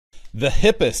The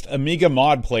hippest Amiga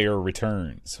mod player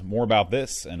returns. More about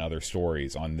this and other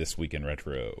stories on This Week in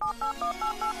Retro.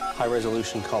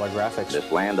 High-resolution color graphics.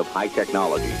 This land of high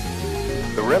technology.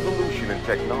 The revolution in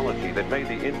technology that made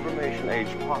the information age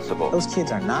possible. Those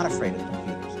kids are not afraid of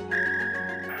computers.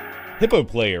 Hippo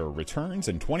Player returns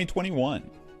in 2021.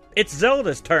 It's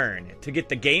Zelda's turn to get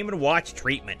the Game & Watch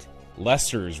treatment.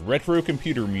 Lester's Retro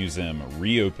Computer Museum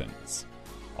reopens.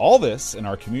 All this and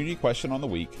our community question on the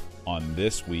week on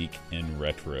This Week in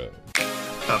Retro.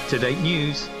 Up-to-date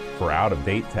news for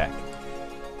out-of-date tech.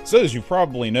 So as you've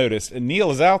probably noticed,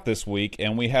 Neil is out this week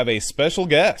and we have a special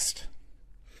guest.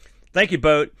 Thank you,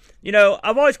 Boat. You know,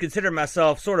 I've always considered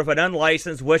myself sort of an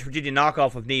unlicensed West Virginia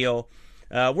knockoff of Neil.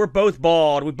 We're both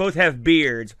bald. We both have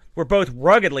beards. We're both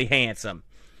ruggedly handsome.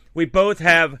 We both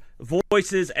have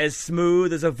voices as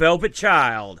smooth as a velvet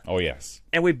child. Oh, yes.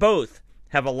 And we both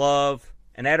have a love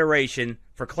and adoration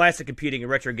for classic computing and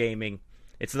retro gaming.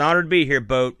 It's an honor to be here,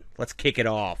 Boat. Let's kick it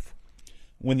off.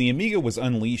 When the Amiga was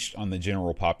unleashed on the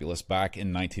general populace back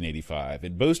in 1985,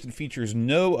 it boasted features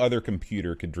no other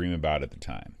computer could dream about at the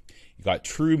time. You got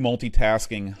true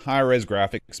multitasking, high-res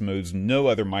graphics modes no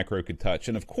other micro could touch,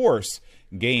 and of course,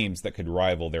 games that could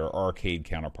rival their arcade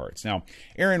counterparts. Now,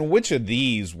 Aaron, which of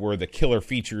these were the killer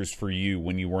features for you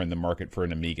when you were in the market for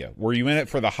an Amiga? Were you in it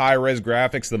for the high-res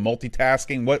graphics, the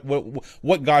multitasking?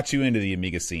 What got you into the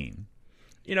Amiga scene?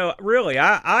 You know, really,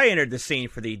 I entered the scene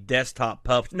for the desktop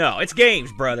pups. No, it's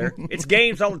games, brother. It's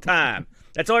games all the time.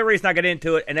 That's the only reason I got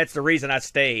into it, and that's the reason I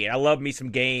stayed. I love me some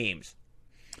games.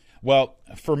 Well,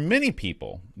 for many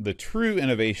people, the true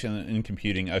innovation in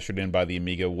computing ushered in by the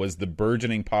Amiga was the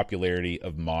burgeoning popularity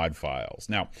of mod files.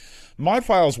 Now, mod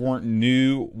files weren't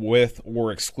new with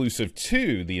or exclusive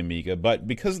to the Amiga, but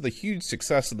because of the huge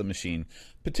success of the machine,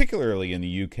 particularly in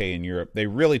the UK and Europe, they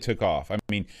really took off. I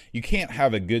mean, you can't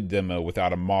have a good demo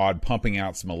without a mod pumping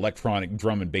out some electronic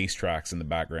drum and bass tracks in the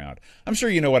background. I'm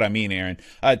sure you know what I mean, Aaron.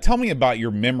 Tell me about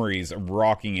your memories of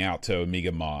rocking out to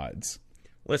Amiga mods.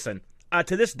 Listen.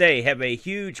 To this day, have a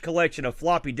huge collection of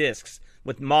floppy disks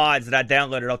with mods that I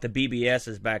downloaded off the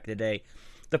BBSs back in the day.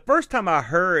 The first time I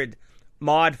heard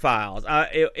mod files,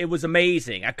 it was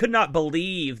amazing. I could not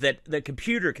believe that the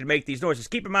computer could make these noises.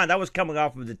 Keep in mind, that was coming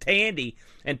off of the Tandy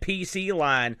and PC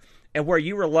line, and where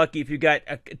you were lucky if you got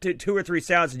two or three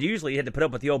sounds, and usually you had to put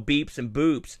up with the old beeps and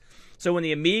boops. So when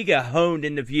the Amiga honed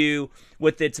into view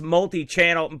with its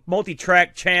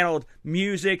multi-track channeled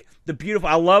music,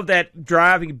 I love that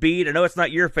driving beat. I know it's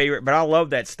not your favorite, but I love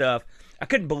that stuff. I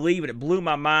couldn't believe it. It blew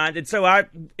my mind. And so I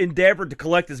endeavored to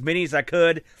collect as many as I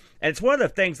could. And it's one of the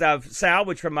things I've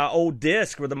salvaged from my old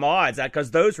disc were the mods,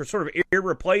 because those were sort of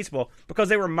irreplaceable because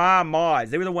they were my mods.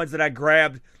 They were the ones that I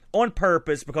grabbed on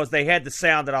purpose because they had the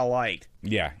sound that I liked.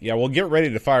 Yeah, well, get ready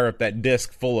to fire up that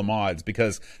disc full of mods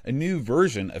because a new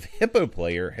version of Hippo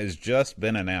Player has just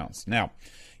been announced. Now,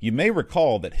 you may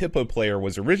recall that Hippo Player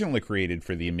was originally created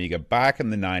for the Amiga back in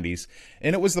the 90s,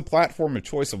 and it was the platform of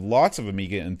choice of lots of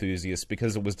Amiga enthusiasts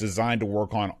because it was designed to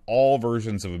work on all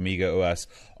versions of Amiga OS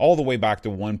all the way back to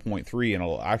 1.3, and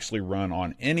it'll actually run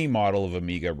on any model of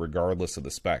Amiga regardless of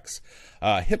the specs.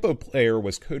 Hippo Player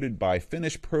was coded by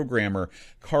Finnish programmer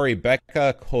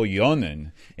Kari-Pekka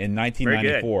Kojonen in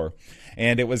 1994.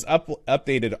 And it was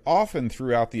updated often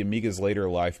throughout the Amiga's later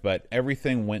life, but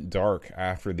everything went dark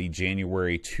after the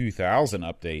January 2000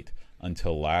 update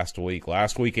until last week.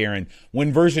 Last week, Aaron,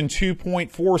 when version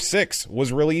 2.46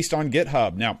 was released on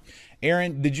GitHub. Now,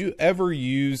 Aaron, did you ever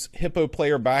use Hippo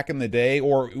Player back in the day,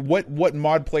 or what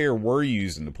mod player were you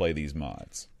using to play these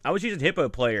mods? I was using Hippo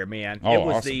Player, man. Oh, it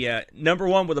was awesome. the number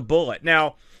one with a bullet.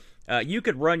 Now, you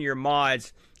could run your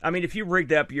mods. I mean, if you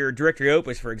rigged up your Directory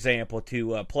Opus, for example,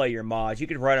 to play your mods, you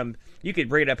could run them. You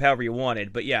could rig it up however you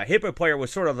wanted. But yeah, Hippo Player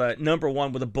was sort of the number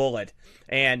one with a bullet.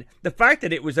 And the fact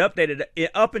that it was updated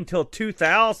up until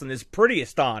 2000 is pretty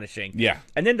astonishing. Yeah.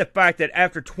 And then the fact that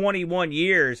after 21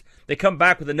 years they come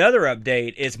back with another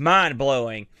update is mind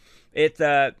blowing. It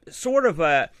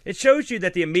it shows you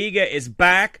that the Amiga is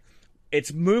back.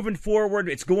 It's moving forward.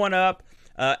 It's going up.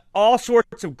 All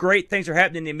sorts of great things are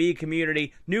happening in the Amiga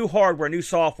community. New hardware, new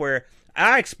software.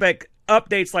 I expect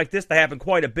updates like this to happen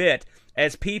quite a bit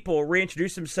as people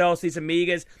reintroduce themselves to these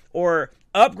Amigas or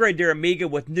upgrade their Amiga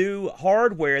with new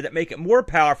hardware that make it more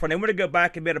powerful. And they want to go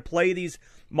back and be able to play these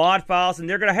mod files, and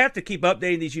they're going to have to keep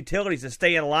updating these utilities to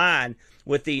stay in line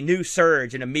with the new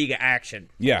surge in Amiga action.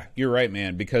 Yeah, you're right,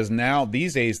 man, because now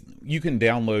these days you can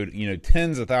download,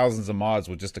 tens of thousands of mods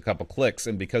with just a couple clicks,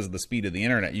 and because of the speed of the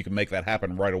internet, you can make that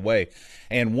happen right away.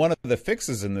 And one of the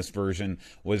fixes in this version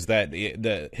was that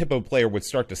the Hippo player would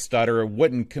start to stutter,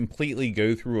 wouldn't completely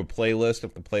go through a playlist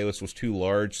if the playlist was too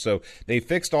large. So they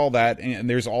fixed all that, and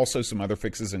there's also some other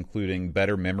fixes, including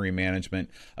better memory management,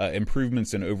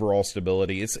 improvements in overall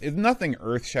stability. It's nothing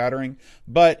earth-shattering,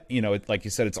 but, like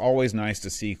you said, it's always nice to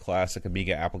see classic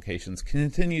Amiga applications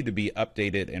continue to be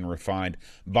updated and refined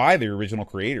by the original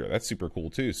creator. That's super cool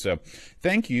too. So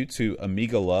thank you to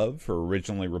Amiga Love for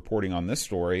originally reporting on this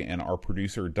story, and our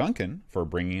producer Duncan for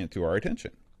bringing it to our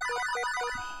attention.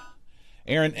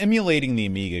 Aaron, emulating the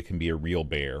Amiga can be a real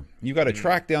bear. You've got to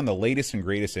track down the latest and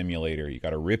greatest emulator. You've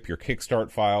got to rip your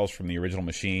Kickstart files from the original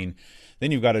machine. Then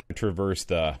you've got to traverse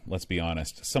the, let's be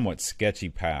honest, somewhat sketchy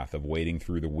path of wading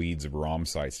through the weeds of ROM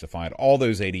sites to find all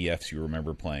those ADFs you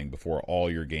remember playing before all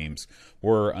your games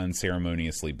were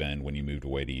unceremoniously binned when you moved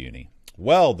away to uni.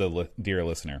 Well, dear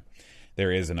listener,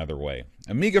 there is another way.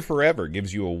 Amiga Forever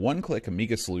gives you a one-click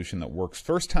Amiga solution that works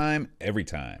first time, every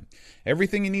time.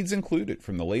 Everything you need's included,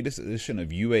 from the latest edition of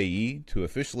UAE to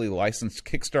officially licensed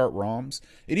Kickstart ROMs.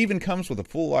 It even comes with a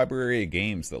full library of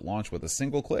games that launch with a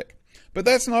single click. But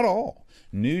that's not all.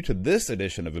 New to this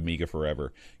edition of Amiga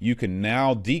Forever, you can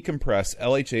now decompress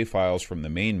LHA files from the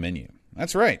main menu.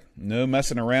 That's right, no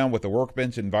messing around with the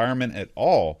Workbench environment at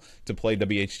all to play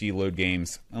WHD load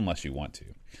games unless you want to.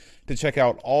 To check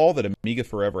out all that Amiga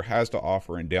Forever has to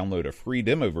offer and download a free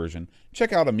demo version,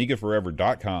 check out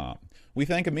AmigaForever.com. We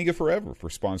thank Amiga Forever for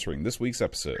sponsoring this week's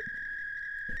episode.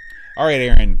 All right,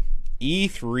 Aaron,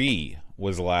 E3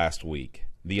 was last week.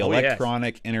 The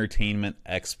Electronic Entertainment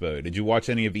Expo. Did you watch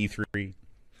any of E3?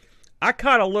 I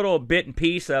caught a little bit and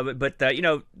piece of it, but,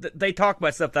 they talk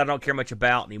about stuff that I don't care much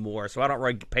about anymore, so I don't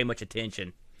really pay much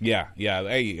attention. Yeah.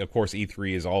 Hey, of course,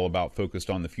 E3 is all about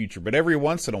focused on the future, but every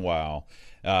once in a while,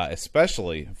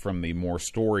 especially from the more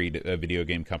storied video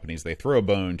game companies, they throw a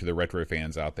bone to the retro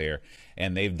fans out there,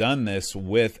 and they've done this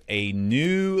with a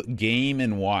new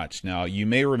Game & Watch. Now, you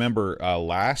may remember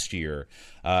last year,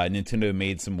 Nintendo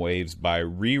made some waves by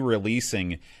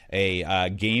re-releasing a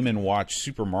Game & Watch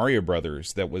Super Mario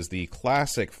Brothers that was the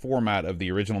classic format of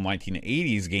the original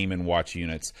 1980s Game & Watch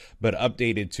units, but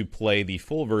updated to play the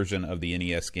full version of the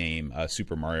NES game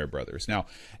Super Mario Brothers. Now,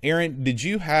 Aaron, did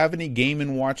you have any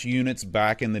Game & Watch units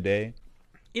back in the day?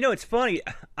 It's funny.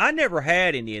 I never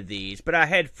had any of these, but I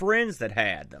had friends that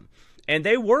had them, and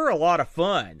they were a lot of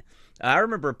fun. I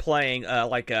remember playing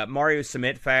Mario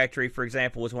Cement Factory, for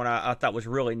example, was one I thought was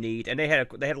really neat, and they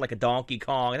had like a Donkey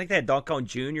Kong. I think they had Donkey Kong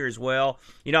Jr. as well.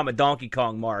 I'm a Donkey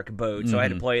Kong mark boat, so I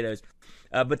had to play those.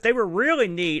 But they were really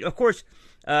neat. Of course,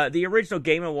 the original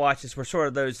Game & Watches were sort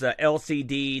of those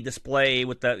LCD display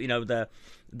with the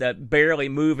barely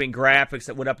moving graphics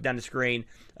that went up and down the screen.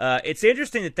 It's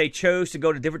interesting that they chose to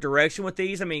go to a different direction with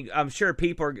these. I mean, I'm sure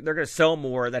they're going to sell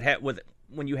more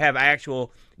when you have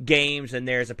actual games in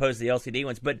there as opposed to the LCD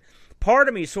ones. But part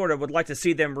of me sort of would like to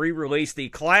see them re-release the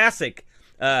classic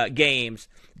games,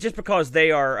 just because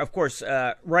they are, of course,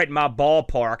 right in my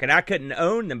ballpark, and I couldn't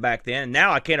own them back then, and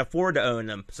now I can't afford to own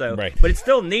them. So, right. But it's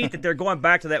still neat that they're going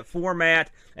back to that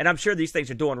format, and I'm sure these things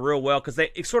are doing real well, because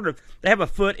they have a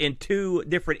foot in two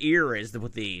different eras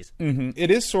with these. Mm-hmm.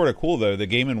 It is sort of cool, though. The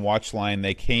Game & Watch line,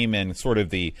 they came in sort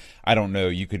of I don't know,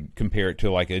 you could compare it to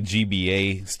like a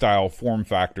GBA style form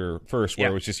factor first,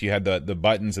 where it was just you had the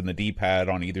buttons and the D-pad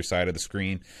on either side of the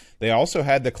screen. They also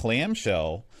had the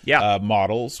clamshell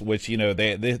models, which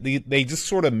they just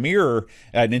sort of mirror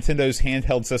Nintendo's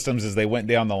handheld systems as they went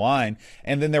down the line.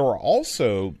 And then there were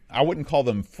also, I wouldn't call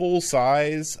them full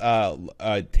size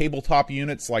tabletop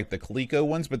units like the Coleco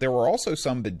ones, but there were also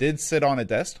some that did sit on a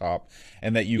desktop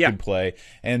and that you could play.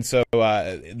 And so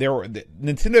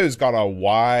Nintendo's got a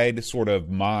wide sort of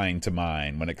mind to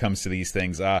mind when it comes to these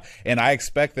things, and I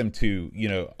expect them to.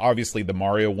 Obviously the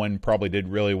Mario one probably did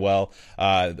really well,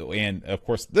 and of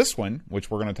course this one,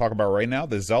 which we're going to talk about right now,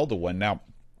 the Zelda one. Now,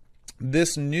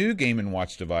 this new Game &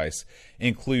 Watch device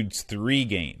includes 3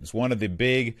 games. One of the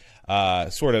big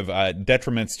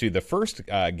detriments to the first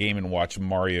Game & Watch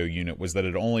Mario unit was that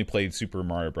it only played Super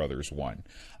Mario Brothers 1.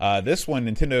 This one,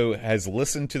 Nintendo has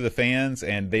listened to the fans,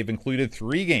 and they've included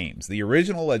 3 games. The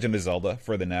original Legend of Zelda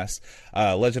for the NES,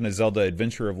 Legend of Zelda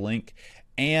Adventure of Link,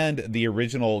 and the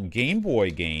original Game Boy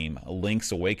game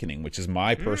Link's Awakening, which is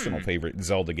my personal favorite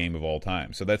Zelda game of all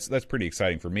time. So that's pretty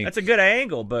exciting for me. That's a good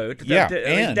angle, Boat.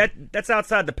 Yeah, that's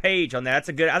outside the page on that.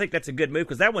 I think that's a good move,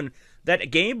 because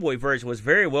that Game Boy version was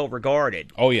very well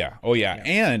regarded. Oh yeah.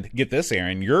 And get this,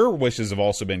 Aaron, your wishes have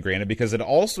also been granted, because it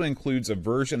also includes a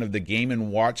version of the Game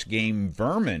 & Watch game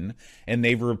Vermin, and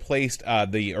they've replaced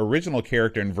the original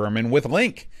character in Vermin with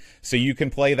Link. So you can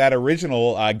play that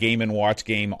original Game & Watch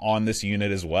game on this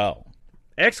unit as well.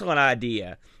 Excellent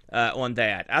idea on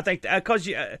that. I think because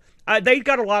they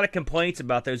got a lot of complaints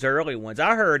about those early ones.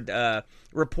 I heard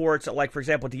reports, like, for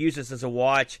example, to use this as a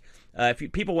watch,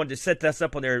 people wanted to set this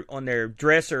up on their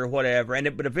dresser or whatever,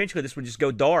 but eventually this would just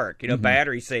go dark,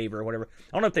 battery saver or whatever.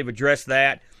 I don't know if they've addressed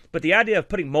that. But the idea of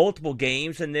putting multiple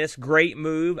games in this, great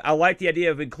move. I like the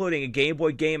idea of including a Game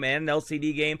Boy game and an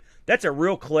LCD game. That's a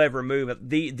real clever move.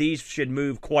 These should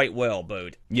move quite well,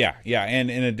 Bode. Yeah. And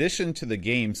in addition to the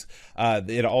games,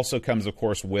 it also comes, of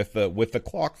course, with the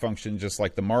clock function, just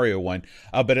like the Mario one.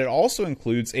 But it also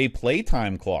includes a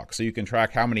playtime clock, so you can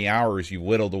track how many hours you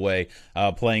whittled away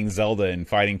playing Zelda and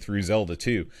fighting through Zelda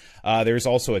 2. There's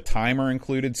also a timer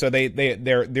included, so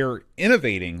they're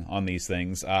innovating on these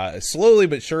things slowly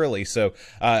but surely. So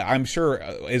I'm sure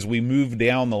as we move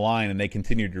down the line and they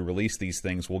continue to release these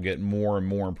things, we'll get more and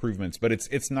more improvements. But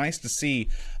it's nice to see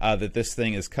that this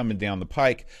thing is coming down the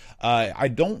pike. I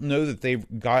don't know that they've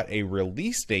got a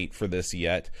release date for this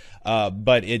yet,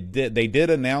 but they did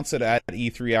announce it at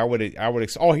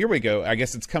E3. Oh, here we go. I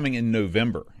guess it's coming in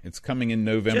November. It's coming in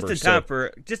November. Just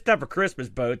in time for Christmas,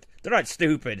 Boat. They're not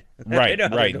stupid. Right.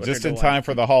 Just in time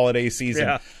for the holiday season.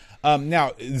 Yeah.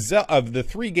 Now, of the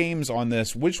three games on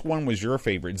this, which one was your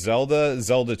favorite? Zelda,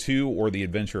 Zelda 2, or The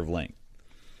Adventure of Link?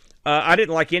 I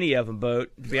didn't like any of them,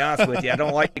 Boat, to be honest with you. I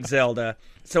don't like Zelda.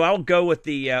 So I'll go with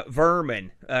the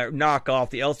Vermin knockoff,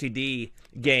 the LCD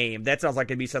game. That sounds like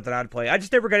it'd be something I'd play. I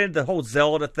just never got into the whole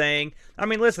Zelda thing. I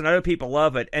mean, listen, I know people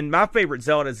love it. And my favorite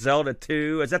Zelda is Zelda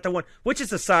 2. Is that the one? Which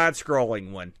is the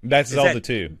side-scrolling one? That's Zelda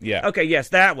 2, yeah. Okay, yes,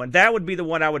 that one. That would be the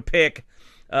one I would pick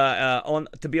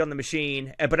to be on the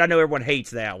machine. But I know everyone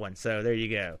hates that one, so there you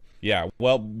go. Yeah,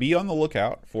 well, be on the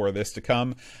lookout for this to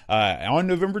come on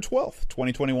November 12th,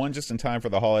 2021, just in time for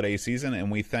the holiday season.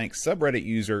 And we thank subreddit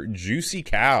user Juicy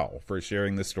Cow for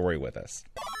sharing this story with us.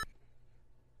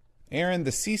 Aaron,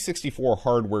 the C64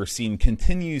 hardware scene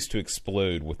continues to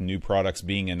explode with new products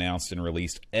being announced and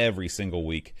released every single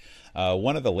week.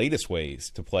 One of the latest ways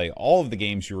to play all of the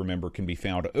games you remember can be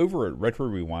found over at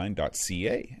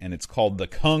RetroRewind.ca, and it's called the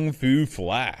Kung Fu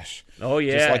Flash. Oh,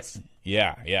 yes.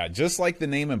 Just like the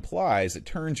name implies, it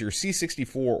turns your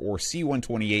C64 or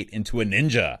C128 into a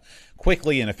ninja,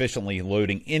 quickly and efficiently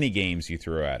loading any games you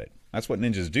throw at it. That's what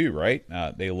ninjas do, right?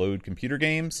 They load computer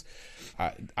games.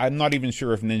 I'm not even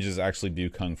sure if ninjas actually do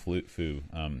kung fu.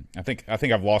 I think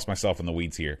I've lost myself in the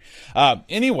weeds here.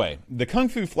 Anyway, the Kung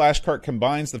Fu Flash Cart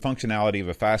combines the functionality of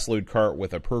a fast load cart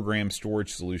with a program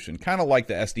storage solution, kind of like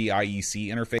the SDIEC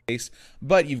interface,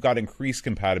 but you've got increased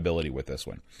compatibility with this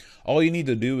one. All you need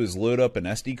to do is load up an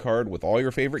SD card with all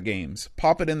your favorite games,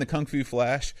 pop it in the Kung Fu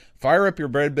Flash, fire up your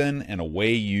bread bin, and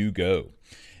away you go.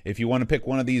 If you want to pick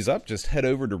one of these up, just head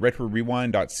over to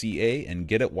RetroRewind.ca and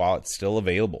get it while it's still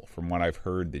available. From what I've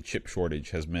heard, the chip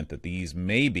shortage has meant that these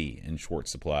may be in short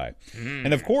supply.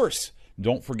 And of course,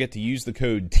 don't forget to use the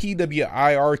code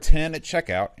TWIR10 at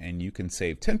checkout, and you can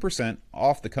save 10%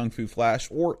 off the Kung Fu Flash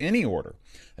or any order.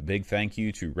 A big thank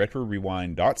you to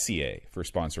RetroRewind.ca for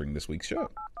sponsoring this week's show.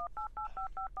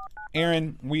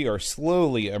 Aaron, we are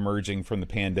slowly emerging from the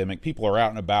pandemic. People are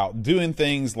out and about doing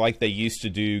things like they used to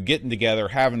do, getting together,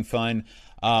 having fun.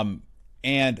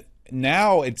 And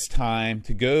now it's time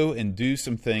to go and do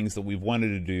some things that we've wanted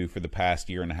to do for the past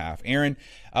year and a half. Aaron,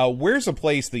 where's a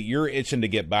place that you're itching to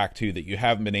get back to that you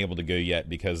haven't been able to go yet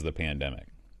because of the pandemic?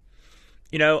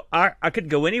 You know, I could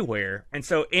go anywhere, and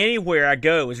so anywhere I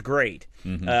go is great.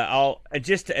 I'll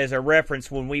just as a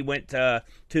reference, when we went to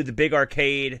the big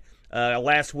arcade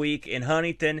last week in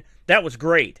Huntington, that was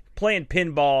great. Playing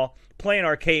pinball, playing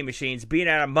arcade machines, being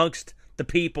out amongst the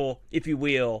people, if you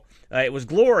will. It was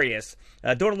glorious.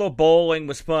 Doing a little bowling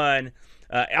was fun.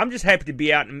 I'm just happy to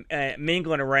be out and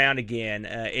mingling around again.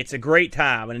 It's a great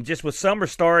time, and just with summer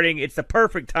starting, it's the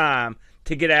perfect time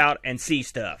to get out and see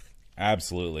stuff.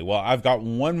 Absolutely. Well, I've got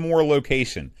one more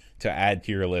location to add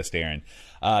to your list, Aaron.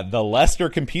 The Leicester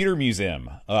Computer Museum,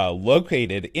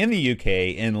 located in the UK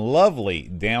in lovely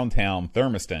downtown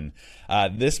Thurmaston.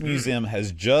 This museum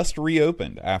has just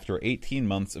reopened after 18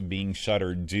 months of being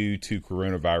shuttered due to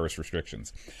coronavirus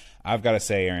restrictions. I've got to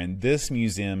say, Aaron, this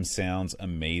museum sounds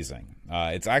amazing.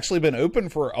 It's actually been open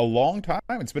for a long time.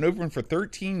 It's been open for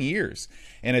 13 years,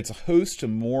 and it's host to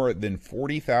more than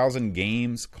 40,000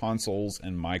 games, consoles,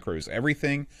 and micros.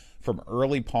 Everything from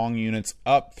early Pong units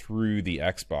up through the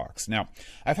Xbox. Now,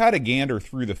 I've had a gander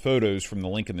through the photos from the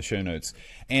link in the show notes,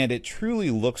 and it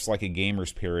truly looks like a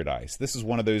gamer's paradise. This is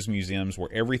one of those museums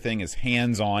where everything is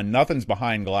hands-on, nothing's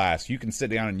behind glass. You can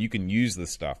sit down and you can use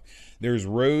this stuff. There's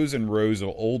rows and rows of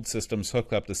old systems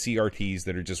hooked up to CRTs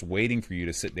that are just waiting for you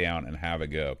to sit down and have a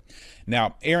go.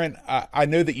 Now, Aaron, I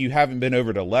know that you haven't been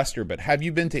over to Leicester, but have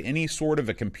you been to any sort of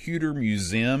a computer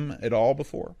museum at all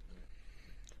before?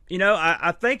 You know,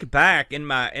 I think back in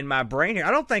my brain here,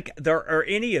 I don't think there are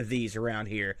any of these around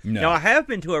here. No. Now, I have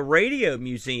been to a radio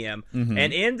museum,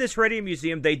 and in this radio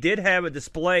museum, they did have a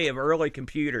display of early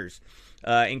computers,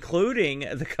 including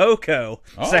the Coco,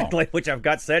 sadly, which I've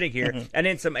got sitting here, and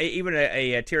then even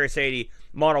a TRS-80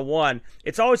 Model 1.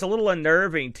 It's always a little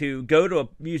unnerving to go to a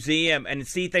museum and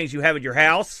see things you have in your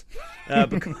house, but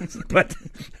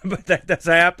that does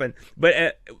happen.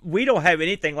 But we don't have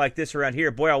anything like this around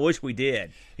here. Boy, I wish we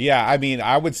did. Yeah, I mean,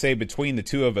 I would say between the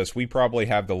two of us, we probably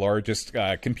have the largest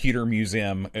computer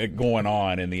museum going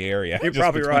on in the area. You're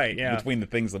probably right, yeah. Between the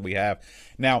things that we have.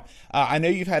 Now, I know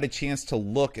you've had a chance to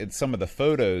look at some of the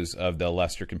photos of the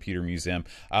Leicester Computer Museum.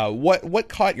 What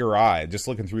caught your eye just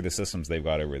looking through the systems they've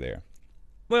got over there?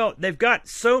 Well, they've got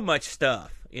so much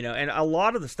stuff, you know, and a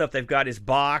lot of the stuff they've got is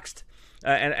boxed.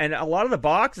 And a lot of the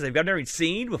boxes I've never even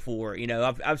seen before. You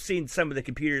know, I've seen some of the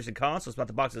computers and consoles, but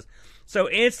the boxes. So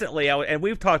instantly, and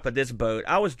we've talked about this boat,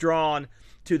 I was drawn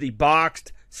to the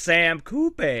boxed Sam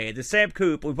Coupe. The Sam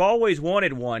Coupe, we've always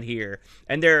wanted one here,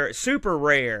 and they're super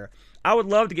rare. I would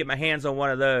love to get my hands on one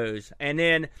of those. And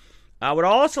then I would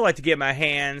also like to get my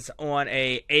hands on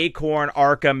a Acorn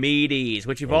Archimedes,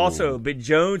 which you've also been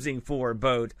jonesing for,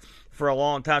 boat, for a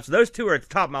long time. So those two are at the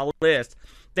top of my list.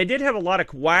 They did have a lot of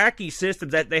wacky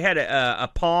systems. That they had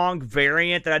a Pong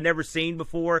variant that I'd never seen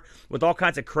before with all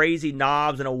kinds of crazy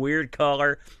knobs and a weird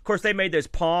color. Of course, they made those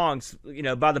Pongs, you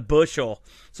know, by the bushel.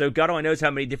 So God only knows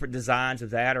how many different designs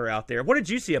of that are out there. What did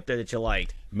you see up there that you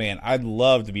liked? Man, I'd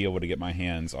love to be able to get my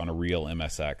hands on a real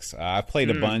MSX. I've played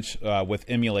a bunch with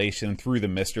emulation through the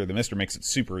Mister. The Mister makes it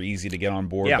super easy to get on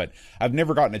board, but I've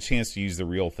never gotten a chance to use the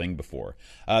real thing before.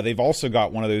 They've also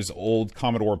got one of those old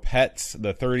Commodore PETs,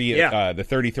 the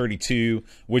 3032,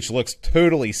 which looks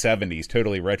totally 70s,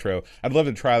 totally retro. I'd love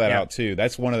to try that out too.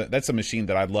 That's that's a machine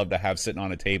that I'd love to have sitting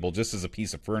on a table just as a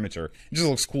piece of furniture. It just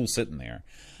looks cool sitting there.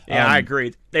 Yeah, I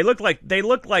agree. They look like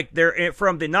they're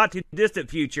from the not too distant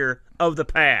future of the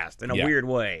past in a weird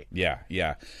way.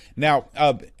 Yeah. Now,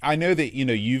 I know that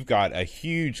you've got a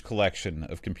huge collection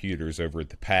of computers over at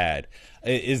the Pad.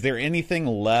 Is there anything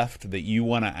left that you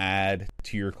want to add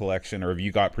to your collection, or have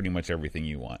you got pretty much everything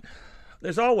you want?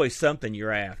 There's always something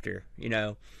you're after,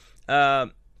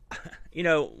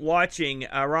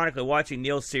 ironically, watching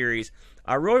Neil's series,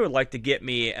 I really would like to get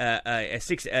me an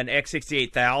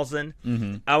X68000.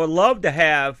 Mm-hmm. I would love to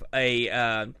have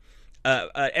a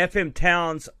FM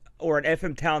Towns or an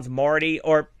FM Towns Marty,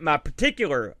 or my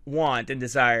particular want and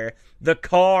desire, the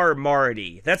car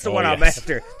Marty. That's the one I'm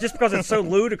after, just because it's so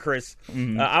ludicrous.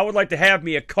 Mm-hmm. I would like to have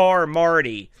me a car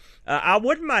Marty. I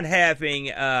wouldn't mind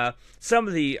having some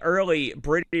of the early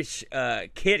British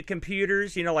kit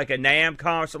computers, like a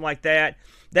Namcom or something like that.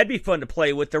 That'd be fun to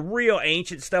play with, the real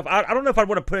ancient stuff. I don't know if I'd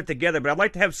want to put it together, but I'd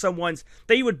like to have someone's.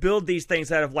 They would build these things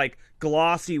out of like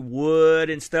glossy wood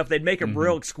and stuff. They'd make them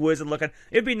real exquisite looking.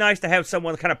 It'd be nice to have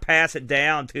someone kind of pass it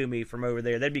down to me from over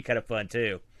there. That'd be kind of fun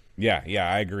too. Yeah,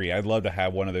 I agree. I'd love to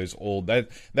have one of those old. That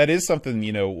is something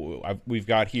we've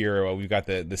got here. We've got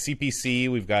the CPC.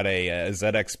 We've got a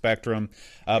ZX Spectrum,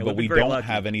 but we don't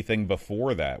have anything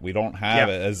before that. We don't have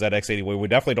a ZX80. We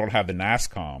definitely don't have the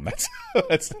NASCOM.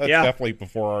 That's definitely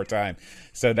before our time.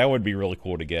 So that would be really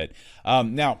cool to get.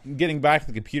 Now, getting back to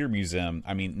the Computer Museum,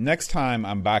 I mean, next time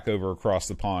I'm back over across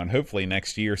the pond, hopefully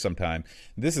next year sometime,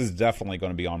 this is definitely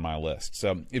going to be on my list.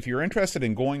 So if you're interested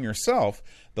in going yourself,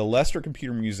 the Leicester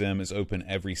Computer Museum is open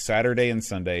every Saturday and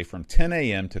Sunday from 10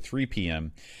 a.m. to 3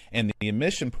 p.m., and the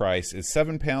admission price is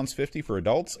 £7.50 for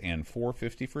adults and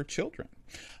 $4.50 for children.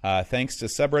 Thanks to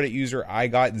subreddit user I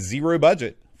Got Zero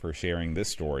Budget for sharing this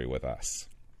story with us.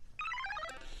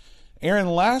 Aaron,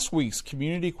 last week's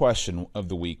community question of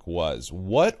the week was,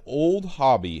 what old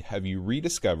hobby have you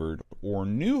rediscovered or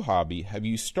new hobby have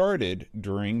you started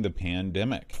during the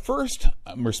pandemic? First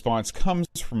response comes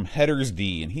from Headers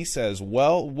D, and he says,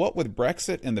 well, what with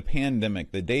Brexit and the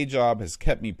pandemic, the day job has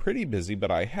kept me pretty busy,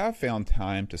 but I have found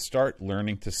time to start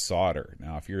learning to solder.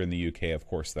 Now, if you're in the UK, of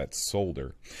course, that's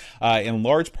solder. In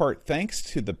large part thanks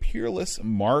to the peerless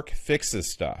Mark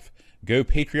Fixes stuff. Go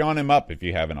Patreon him up if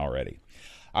you haven't already.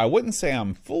 I wouldn't say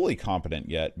I'm fully competent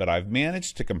yet, but I've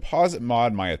managed to composite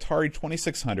mod my Atari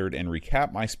 2600 and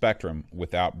recap my Spectrum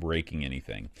without breaking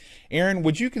anything. Aaron,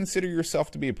 would you consider yourself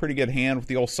to be a pretty good hand with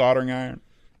the old soldering iron?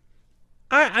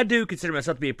 I do consider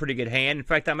myself to be a pretty good hand. In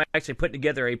fact, I'm actually putting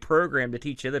together a program to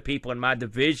teach other people in my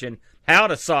division how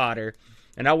to solder.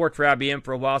 And I worked for IBM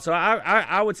for a while, so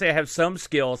I would say I have some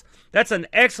skills. That's an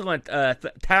excellent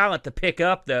talent to pick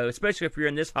up, though, especially if you're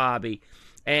in this hobby.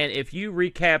 And if you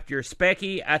recapped your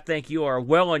Specky, I think you are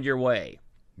well on your way.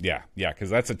 Yeah, because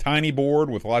that's a tiny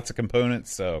board with lots of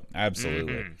components, so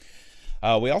absolutely.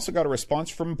 We also got a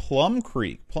response from Plum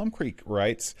Creek. Plum Creek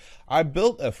writes, I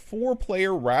built a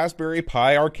 4-player Raspberry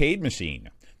Pi arcade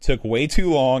machine. Took way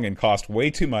too long and cost way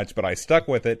too much, but I stuck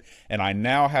with it, and I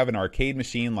now have an arcade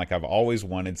machine like I've always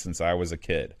wanted since I was a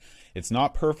kid. It's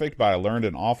not perfect, but I learned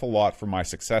an awful lot from my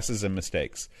successes and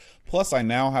mistakes. Plus, I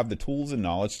now have the tools and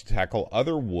knowledge to tackle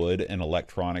other wood and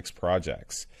electronics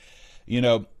projects. You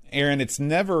know, Aaron, it's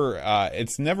never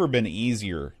been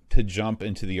easier to jump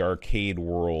into the arcade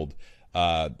world,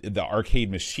 the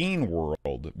arcade machine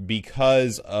world,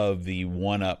 because of the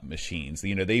one-up machines.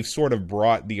 You know, they've sort of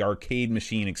brought the arcade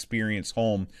machine experience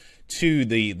home to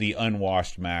the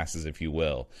unwashed masses, if you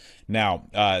will. Now,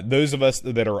 those of us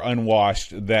that are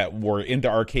unwashed that were into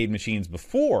arcade machines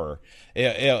before,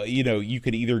 you know, you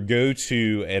could either go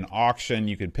to an auction,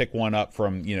 you could pick one up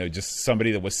from, you know, just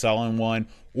somebody that was selling one,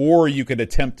 or you could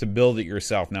attempt to build it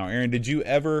yourself. Now, Aaron, did you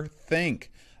ever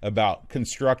think about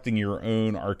constructing your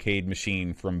own arcade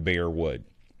machine from bare wood?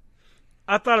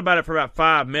 I thought about it for about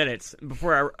 5 minutes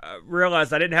before I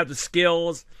realized I didn't have the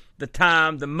skills, the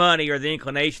time, the money, or the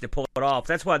inclination to pull it off.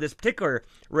 That's why this particular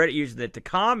Reddit user that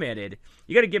commented,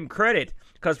 you got to give him credit,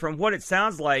 because from what it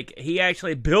sounds like, he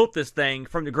actually built this thing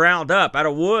from the ground up out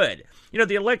of wood. You know,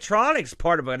 the electronics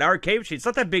part of an arcade machine, it's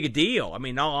not that big a deal, I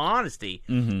mean, in all honesty.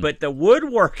 But the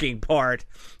woodworking part,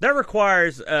 that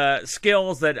requires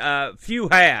skills that few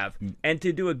have. And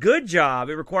to do a good job,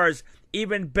 it requires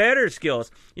even better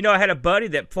skills. You know, I had a buddy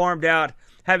that farmed out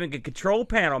having a control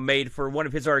panel made for one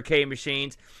of his arcade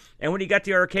machines, and when he got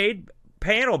the arcade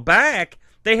panel back,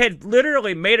 they had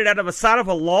literally made it out of the side of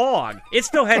a log. It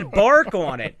still had bark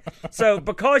on it. So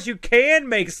because you can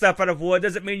make stuff out of wood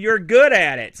doesn't mean you're good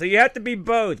at it. So you have to be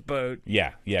both, Boat.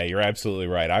 Yeah, you're absolutely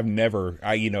right.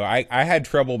 I had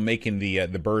trouble making the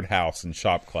birdhouse in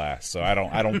shop class, so I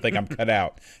don't think I'm cut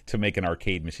out to make an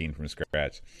arcade machine from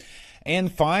scratch.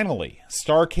 And finally,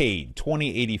 Starcade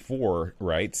 2084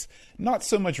 writes, not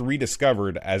so much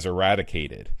rediscovered as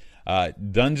eradicated.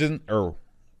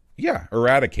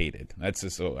 Eradicated. That's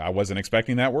just, I wasn't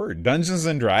expecting that word. Dungeons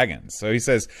and Dragons. So he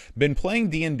says, been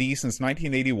playing D&D since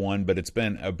 1981, but it's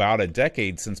been about a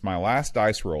decade since my last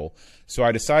dice roll, so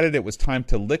I decided it was time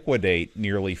to liquidate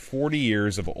nearly 40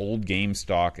 years of old game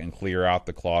stock and clear out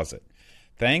the closet.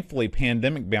 Thankfully,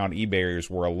 pandemic-bound eBayers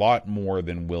were a lot more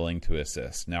than willing to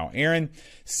assist. Now, Aaron,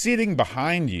 sitting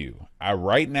behind you,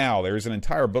 right now, there's an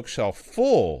entire bookshelf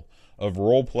full of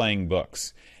role-playing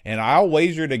books. And I'll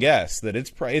wager to guess that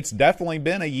it's definitely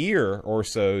been a year or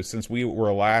so since we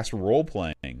were last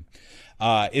role-playing.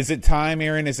 Is it time,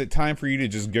 Aaron? Is it time for you to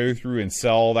just go through and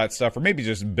sell all that stuff, or maybe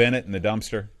just bin it in the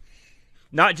dumpster?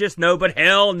 Not just no, but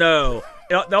hell no.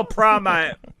 They'll pry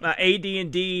my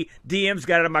AD&D DM's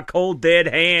got it in my cold dead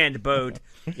hand, Boat.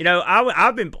 You know,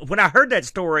 I've been, when I heard that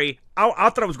story, I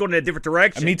thought I was going in a different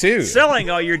direction. Me too. Selling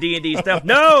all your D&D stuff.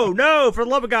 No, for the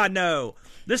love of God, no.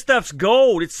 This stuff's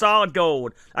gold. It's solid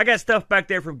gold. I got stuff back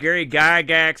there from Gary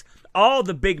Gygax, all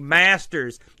the big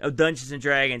masters of Dungeons and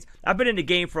Dragons. I've been in the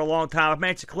game for a long time. I've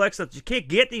managed to collect stuff that you can't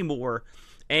get anymore.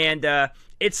 And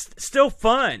it's still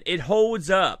fun. It holds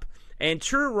up. And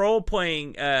true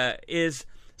role-playing is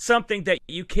something that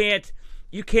you can't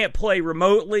play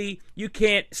remotely. You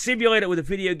can't simulate it with a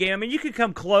video game. I mean, you can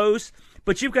come close,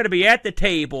 but you've got to be at the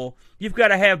table. You've got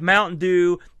to have Mountain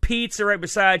Dew, pizza right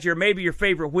beside you, or maybe your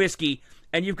favorite whiskey.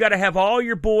 And you've got to have all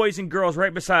your boys and girls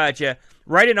right beside you,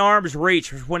 right in arm's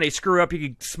reach. When they screw up, you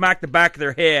can smack the back of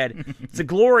their head. It's a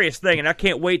glorious thing, and I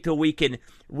can't wait till we can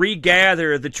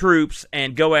regather the troops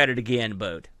and go at it again,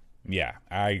 Boat. Yeah,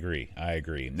 I agree.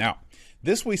 Now,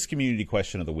 this week's community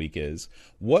question of the week is,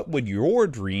 what would your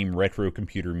dream retro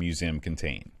computer museum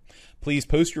contain? Please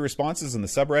post your responses in the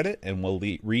subreddit, and we'll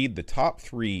read the top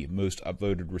 3 most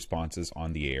upvoted responses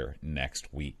on the air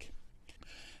next week.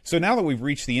 So now that we've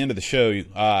reached the end of the show,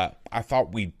 I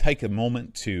thought we'd take a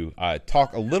moment to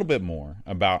talk a little bit more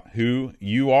about who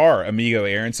you are, amigo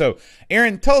Aaron. So,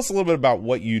 Aaron, tell us a little bit about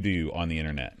what you do on the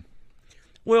internet.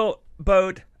 Well,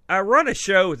 Boat, I run a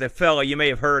show with a fellow you may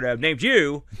have heard of named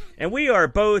you, and we are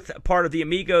both part of the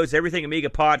Amigos Everything Amiga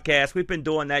podcast. We've been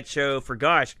doing that show for,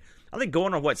 I think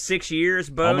going on, 6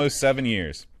 years, Boat? Almost 7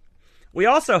 years. We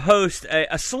also host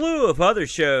a slew of other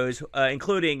shows,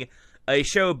 including a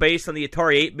show based on the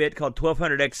Atari 8-bit called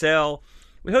 1200 XL.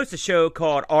 We host a show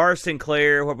called R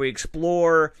Sinclair, where we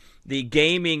explore the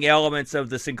gaming elements of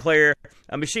the Sinclair,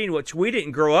 a machine which we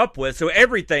didn't grow up with, so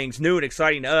everything's new and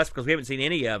exciting to us because we haven't seen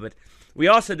any of it. We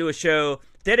also do a show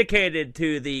dedicated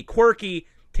to the quirky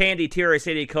Tandy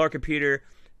TRS-80 color computer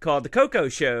called The Coco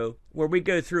Show, where we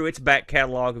go through its back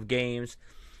catalog of games.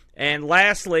 And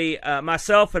lastly,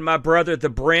 myself and my brother, the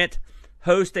Brent,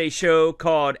 host a show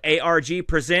called ARG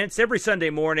Presents every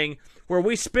Sunday morning, where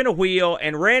we spin a wheel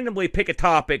and randomly pick a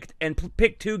topic and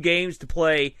pick 2 games to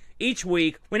play each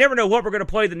week. We never know what we're going to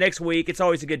play the next week. It's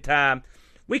always a good time.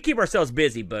 We keep ourselves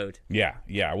busy, Boat. Yeah.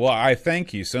 Well, I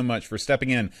thank you so much for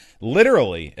stepping in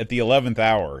literally at the 11th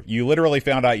hour. You literally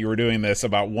found out you were doing this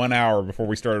about 1 hour before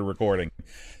we started recording.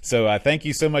 So thank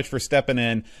you so much for stepping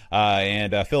in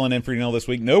and filling in for Neil this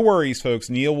week. No worries, folks.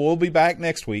 Neil will be back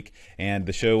next week, and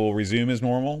the show will resume as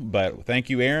normal. But thank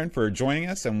you, Aaron, for joining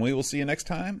us, and we will see you next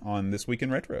time on This Week in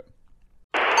Retro.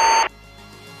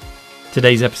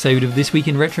 Today's episode of This Week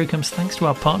in Retro comes thanks to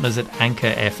our partners at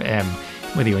Anchor FM.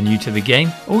 Whether you're new to the game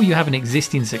or you have an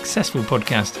existing successful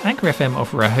podcast, Anchor FM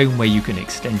offer a home where you can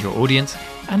extend your audience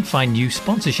and find new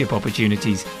sponsorship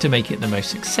opportunities to make it the most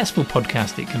successful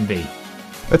podcast it can be.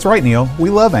 That's right, Neil. We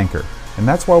love Anchor, and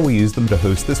that's why we use them to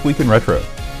host This Week in Retro.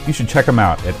 You should check them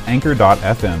out at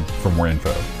anchor.fm for more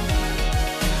info.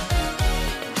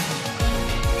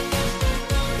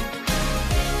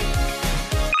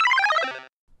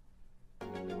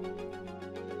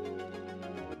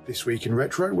 This Week in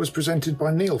Retro was presented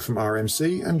by Neil from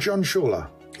RMC and John Schaller.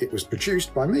 It was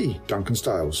produced by me, Duncan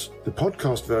Stiles. The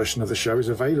podcast version of the show is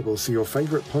available through your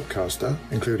favourite podcaster,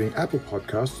 including Apple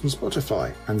Podcasts and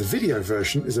Spotify, and the video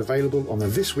version is available on the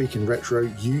This Week in Retro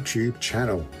YouTube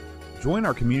channel. Join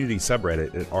our community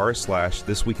subreddit at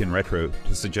r/thisweekinretro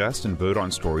to suggest and vote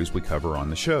on stories we cover on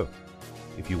the show.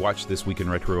 If you watch This Week in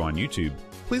Retro on YouTube,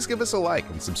 please give us a like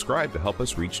and subscribe to help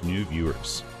us reach new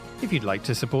viewers. If you'd like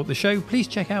to support the show, please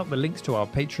check out the links to our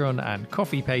Patreon and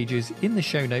Ko-fi pages in the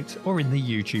show notes or in the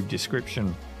YouTube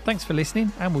description. Thanks for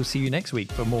listening, and we'll see you next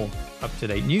week for more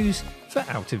up-to-date news for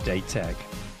out-of-date tech.